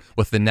go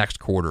with the next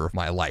quarter of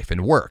my life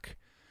and work.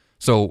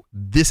 So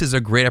this is a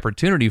great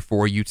opportunity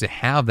for you to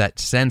have that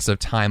sense of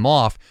time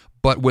off,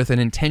 but with an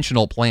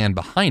intentional plan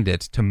behind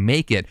it to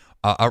make it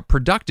a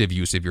productive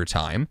use of your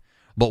time,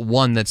 but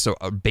one that's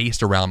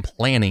based around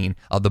planning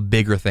the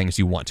bigger things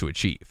you want to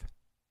achieve.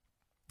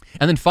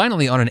 And then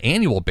finally, on an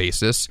annual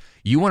basis,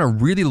 you want to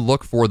really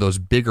look for those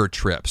bigger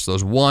trips,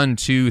 those 1,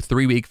 2,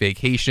 3-week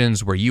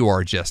vacations where you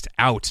are just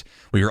out,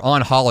 where you're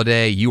on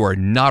holiday, you are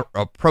not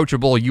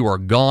approachable, you are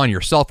gone,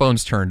 your cell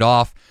phone's turned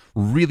off,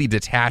 really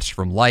detached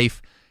from life.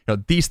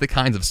 These are the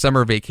kinds of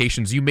summer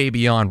vacations you may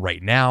be on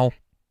right now.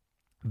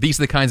 These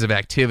are the kinds of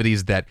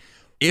activities that,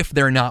 if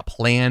they're not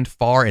planned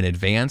far in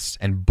advance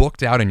and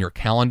booked out in your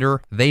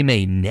calendar, they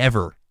may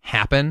never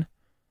happen.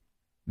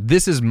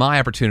 This is my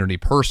opportunity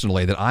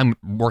personally that I'm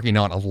working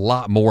on a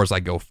lot more as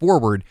I go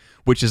forward,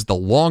 which is the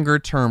longer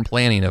term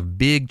planning of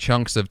big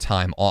chunks of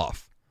time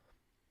off.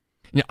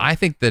 I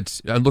think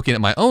that looking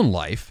at my own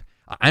life,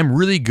 I'm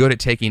really good at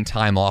taking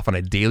time off on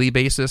a daily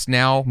basis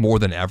now more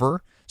than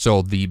ever.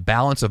 So the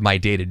balance of my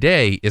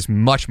day-to-day is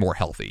much more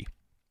healthy.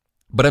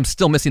 But I'm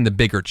still missing the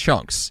bigger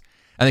chunks.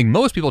 I think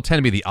most people tend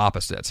to be the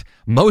opposite.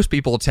 Most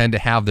people tend to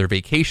have their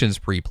vacations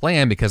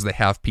pre-planned because they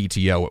have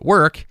PTO at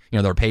work.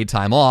 Their paid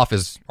time off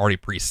is already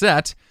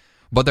preset,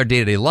 but their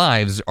day-to-day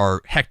lives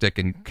are hectic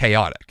and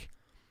chaotic.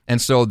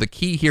 And so the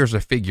key here is to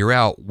figure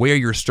out where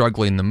you're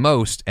struggling the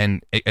most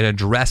and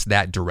address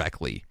that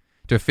directly.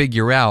 To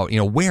figure out,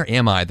 where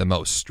am I the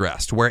most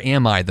stressed? Where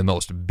am I the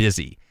most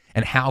busy?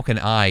 And how can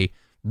I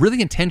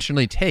really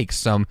intentionally take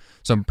some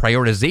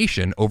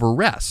prioritization over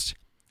rest?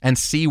 And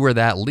see where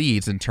that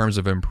leads in terms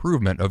of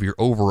improvement of your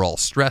overall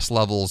stress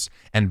levels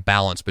and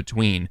balance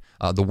between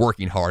the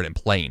working hard and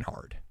playing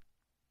hard.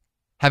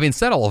 Having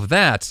said all of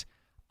that,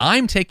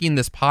 I'm taking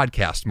this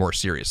podcast more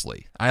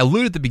seriously. I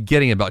alluded at the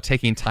beginning about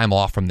taking time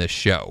off from this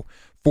show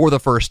for the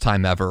first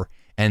time ever,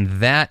 and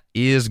that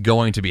is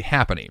going to be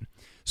happening.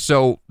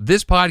 So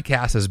this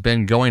podcast has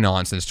been going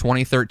on since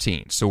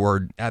 2013. So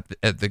we're at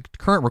the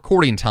current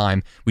recording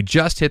time, we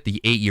just hit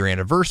the 8-year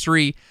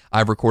anniversary.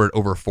 I've recorded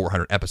over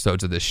 400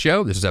 episodes of this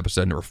show. This is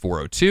episode number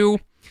 402.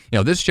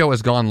 This show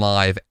has gone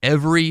live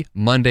every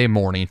Monday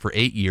morning for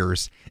 8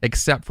 years,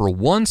 except for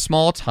one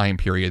small time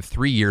period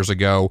 3 years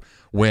ago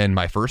when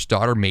my first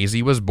daughter,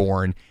 Maisie, was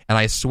born, and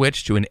I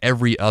switched to an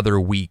every other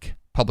week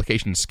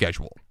publication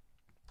schedule,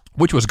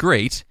 which was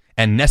great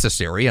and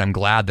necessary. I'm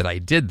glad that I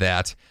did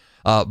that.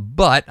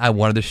 But I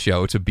wanted the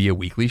show to be a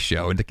weekly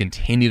show and to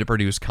continue to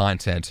produce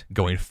content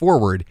going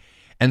forward.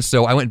 And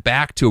so I went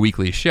back to a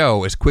weekly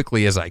show as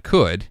quickly as I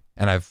could,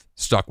 and I've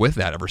stuck with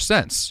that ever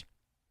since.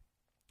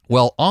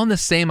 Well, on the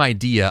same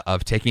idea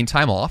of taking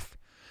time off,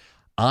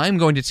 I'm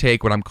going to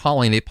take what I'm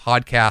calling a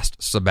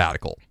podcast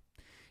sabbatical.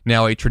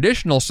 Now, a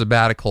traditional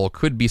sabbatical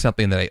could be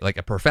something that like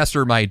a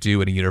professor might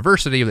do at a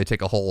university, where they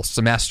take a whole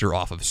semester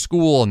off of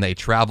school and they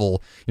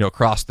travel,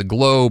 across the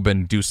globe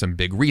and do some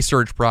big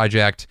research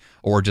project,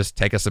 or just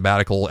take a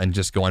sabbatical and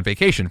just go on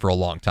vacation for a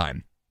long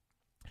time.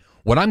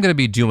 What I'm going to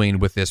be doing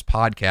with this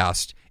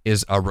podcast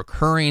is a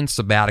recurring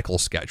sabbatical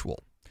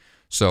schedule.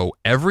 So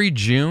every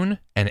June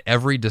and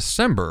every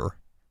December,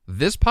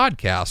 this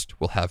podcast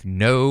will have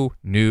no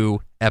new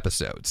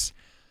episodes.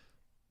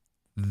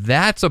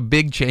 That's a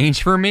big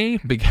change for me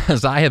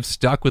because I have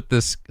stuck with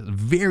this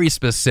very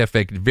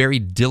specific, very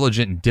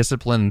diligent,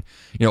 disciplined,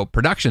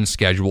 production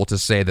schedule to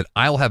say that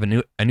I'll have a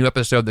new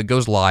episode that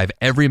goes live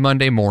every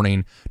Monday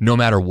morning, no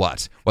matter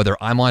what, whether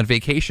I'm on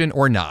vacation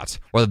or not,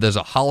 whether there's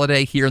a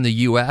holiday here in the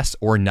U.S.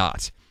 or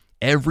not.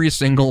 Every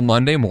single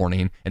Monday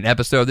morning, an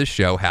episode of this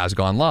show has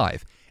gone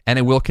live, and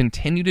it will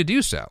continue to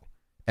do so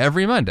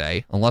every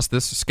Monday, unless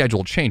this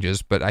schedule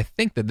changes, but I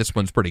think that this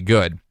one's pretty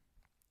good.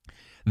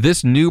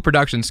 This new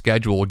production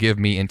schedule will give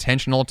me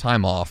intentional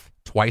time off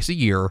twice a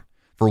year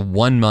for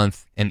 1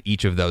 month in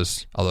each of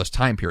those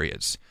time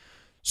periods.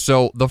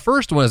 So the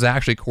first one is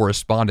actually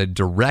corresponded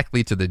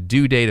directly to the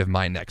due date of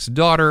my next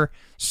daughter.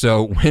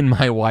 So when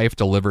my wife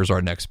delivers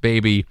our next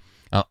baby,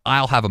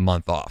 I'll have a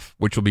month off,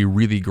 which will be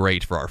really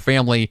great for our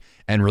family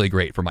and really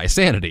great for my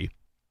sanity.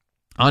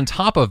 On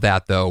top of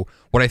that, though,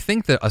 what I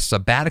think that a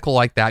sabbatical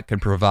like that can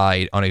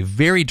provide on a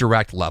very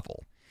direct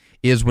level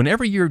is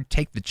whenever you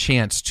take the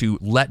chance to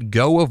let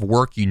go of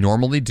work you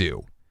normally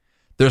do,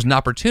 there's an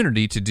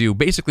opportunity to do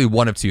basically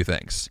one of two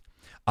things.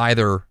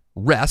 Either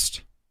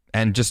rest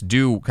and just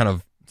do kind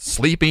of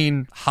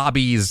sleeping,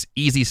 hobbies,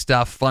 easy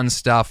stuff, fun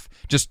stuff,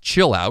 just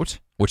chill out,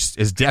 which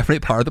is definitely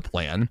part of the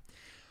plan.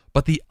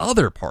 But the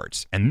other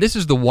part, and this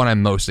is the one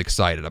I'm most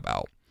excited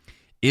about,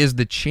 is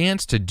the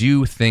chance to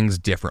do things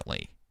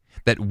differently.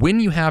 That when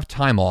you have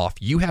time off,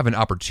 you have an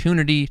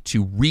opportunity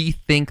to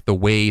rethink the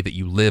way that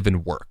you live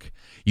and work.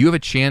 You have a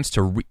chance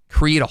to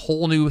create a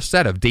whole new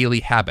set of daily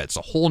habits,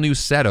 a whole new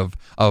set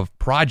of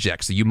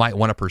projects that you might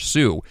want to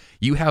pursue.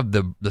 You have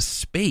the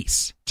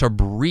space to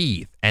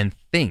breathe and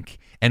think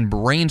and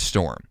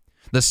brainstorm,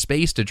 the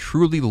space to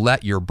truly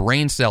let your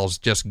brain cells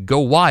just go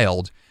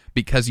wild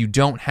because you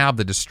don't have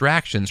the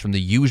distractions from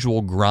the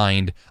usual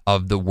grind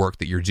of the work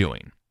that you're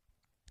doing.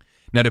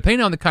 Now,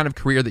 depending on the kind of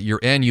career that you're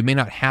in, you may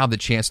not have the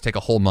chance to take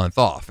a whole month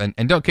off. And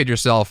don't kid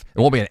yourself, it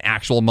won't be an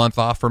actual month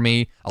off for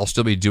me. I'll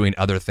still be doing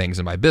other things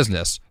in my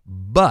business.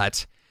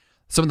 But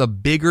some of the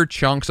bigger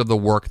chunks of the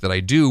work that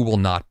I do will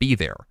not be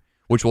there,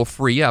 which will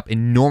free up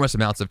enormous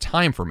amounts of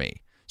time for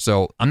me.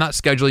 So I'm not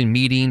scheduling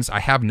meetings.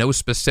 I have no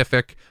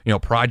specific,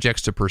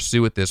 projects to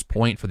pursue at this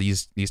point for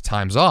these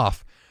times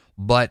off.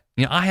 But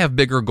I have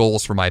bigger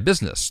goals for my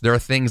business. There are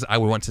things I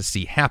would want to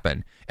see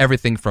happen.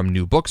 Everything from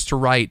new books to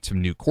write, to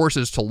new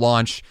courses to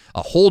launch,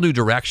 a whole new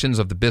directions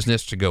of the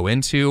business to go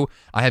into.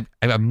 I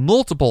have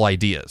multiple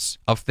ideas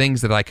of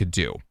things that I could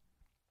do.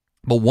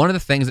 But one of the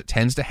things that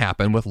tends to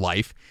happen with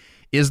life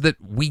is that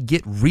we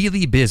get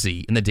really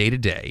busy in the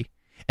day-to-day,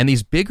 and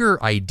these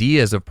bigger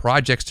ideas of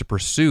projects to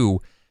pursue,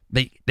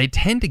 they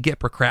tend to get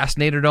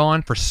procrastinated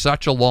on for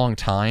such a long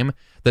time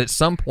that at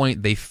some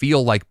point they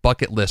feel like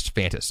bucket list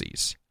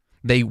fantasies.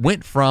 They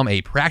went from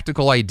a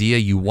practical idea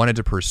you wanted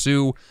to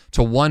pursue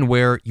to one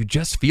where you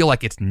just feel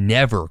like it's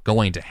never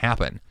going to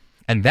happen.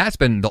 And that's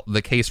been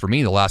the case for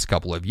me the last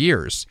couple of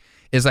years,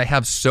 is I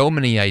have so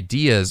many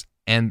ideas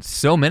and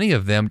so many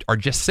of them are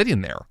just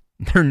sitting there.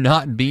 They're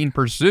not being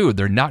pursued.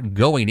 They're not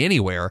going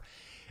anywhere.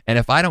 And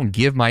if I don't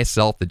give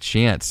myself the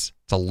chance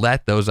to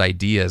let those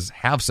ideas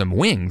have some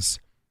wings,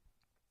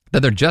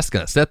 then they're just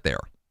going to sit there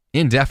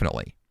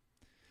indefinitely.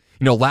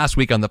 Last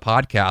week on the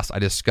podcast, I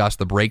discussed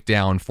the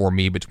breakdown for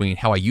me between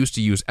how I used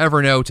to use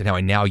Evernote and how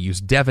I now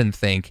use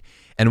DevonThink.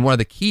 And one of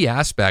the key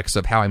aspects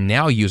of how I'm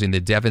now using the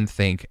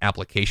DevonThink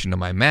application on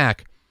my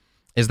Mac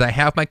is that I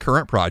have my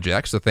current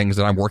projects, the things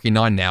that I'm working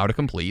on now to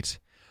complete,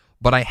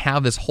 but I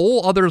have this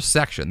whole other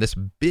section, this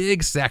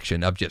big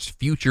section of just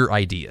future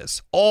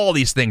ideas, all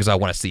these things I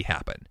want to see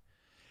happen.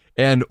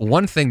 And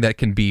one thing that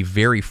can be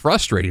very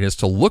frustrating is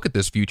to look at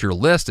this future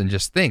list and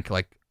just think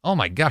like, oh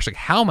my gosh, like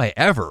how am I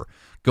ever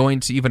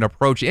going to even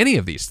approach any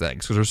of these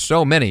things? Because there's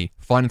so many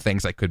fun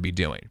things I could be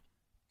doing.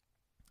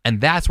 And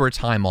that's where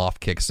time off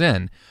kicks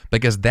in,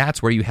 because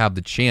that's where you have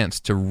the chance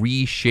to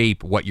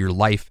reshape what your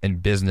life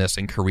and business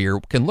and career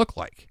can look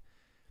like.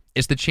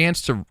 It's the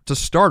chance to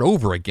start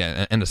over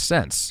again, in a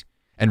sense,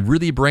 and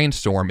really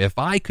brainstorm, if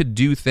I could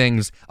do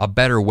things a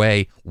better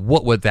way,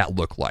 what would that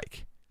look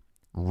like?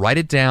 Write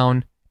it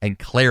down and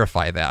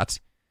clarify that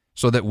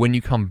so that when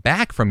you come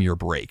back from your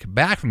break,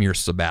 back from your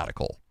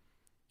sabbatical,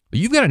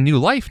 you've got a new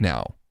life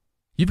now.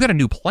 You've got a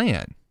new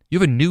plan. You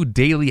have a new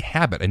daily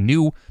habit,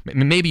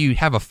 maybe you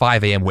have a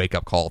 5 a.m.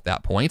 wake-up call at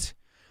that point.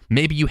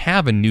 Maybe you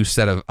have a new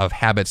set of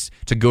habits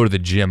to go to the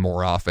gym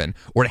more often,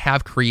 or to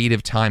have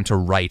creative time to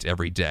write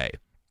every day,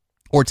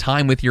 or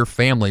time with your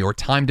family, or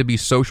time to be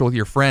social with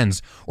your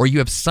friends, or you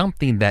have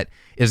something that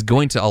is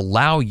going to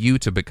allow you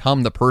to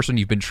become the person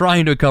you've been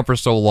trying to become for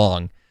so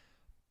long.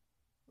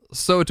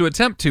 So to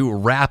attempt to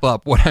wrap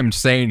up what I'm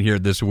saying here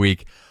this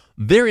week,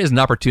 there is an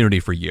opportunity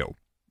for you.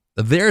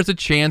 There's a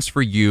chance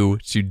for you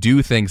to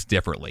do things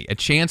differently, a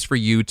chance for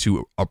you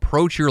to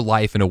approach your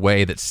life in a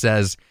way that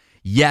says,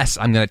 yes,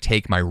 I'm going to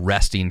take my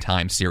resting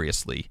time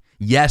seriously.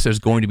 Yes, there's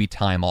going to be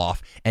time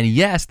off. And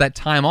yes, that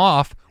time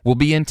off will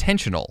be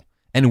intentional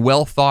and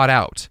well thought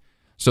out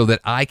so that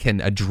I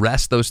can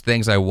address those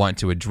things I want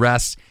to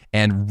address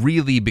and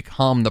really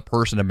become the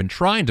person I've been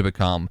trying to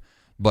become.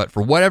 But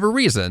for whatever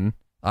reason,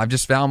 I've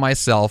just found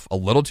myself a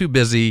little too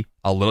busy,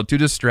 a little too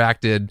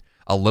distracted,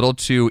 a little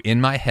too in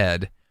my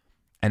head.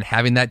 And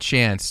having that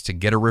chance to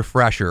get a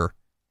refresher,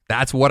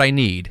 that's what I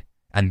need,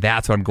 and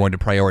that's what I'm going to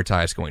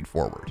prioritize going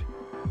forward.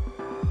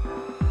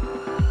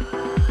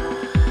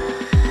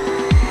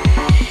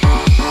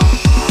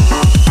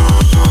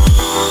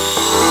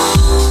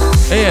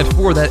 And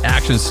for that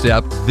action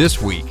step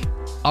this week,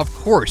 of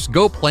course,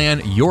 go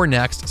plan your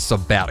next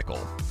sabbatical.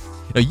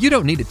 Now, you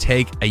don't need to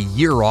take a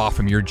year off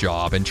from your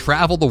job and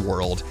travel the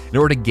world in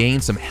order to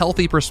gain some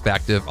healthy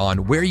perspective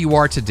on where you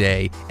are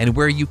today and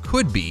where you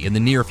could be in the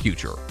near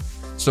future.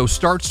 So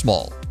start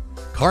small,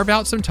 carve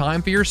out some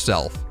time for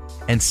yourself,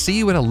 and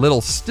see what a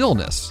little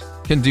stillness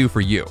can do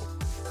for you.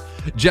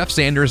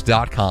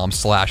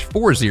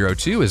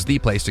 JeffSanders.com/402 is the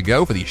place to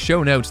go for the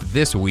show notes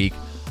this week.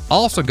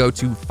 Also go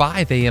to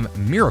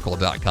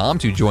 5ammiracle.com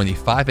to join the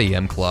 5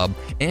 a.m. club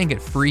and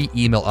get free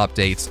email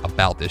updates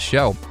about this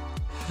show.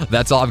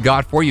 That's all I've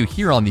got for you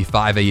here on the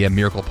 5 a.m.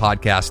 Miracle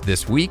podcast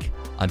this week.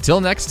 Until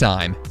next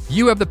time,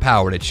 you have the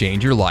power to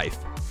change your life,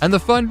 and the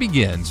fun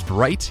begins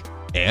bright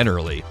and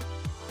early.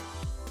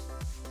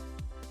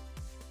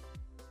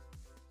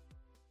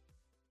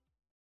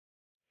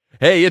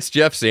 Hey, it's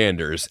Jeff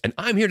Sanders, and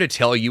I'm here to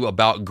tell you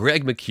about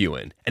Greg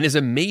McKeown and his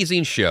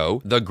amazing show,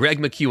 The Greg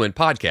McKeown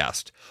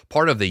Podcast,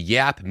 part of the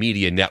Yap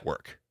Media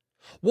Network.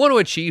 Want to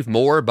achieve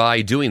more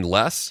by doing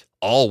less,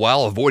 all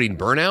while avoiding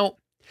burnout?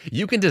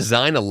 You can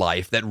design a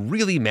life that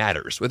really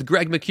matters with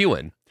Greg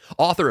McKeown,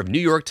 author of New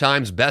York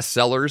Times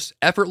bestsellers,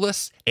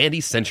 Effortless and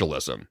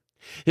Essentialism.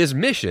 His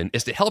mission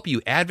is to help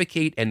you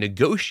advocate and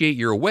negotiate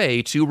your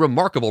way to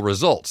remarkable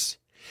results.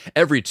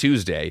 Every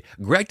Tuesday,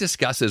 Greg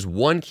discusses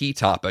one key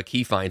topic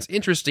he finds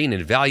interesting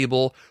and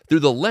valuable through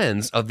the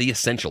lens of the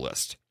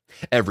essentialist.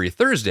 Every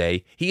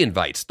Thursday, he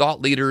invites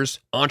thought leaders,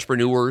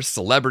 entrepreneurs,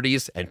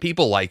 celebrities, and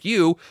people like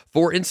you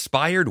for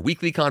inspired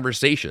weekly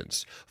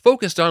conversations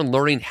focused on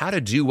learning how to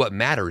do what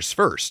matters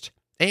first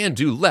and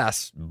do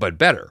less but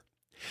better.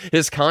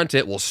 His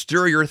content will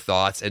stir your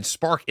thoughts and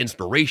spark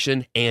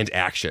inspiration and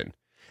action.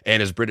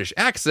 And his British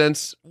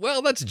accents,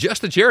 well, that's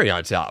just the cherry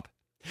on top.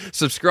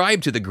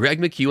 Subscribe to the Greg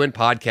McKeown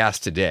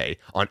Podcast today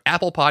on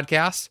Apple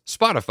Podcasts,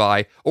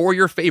 Spotify, or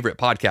your favorite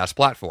podcast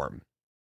platform.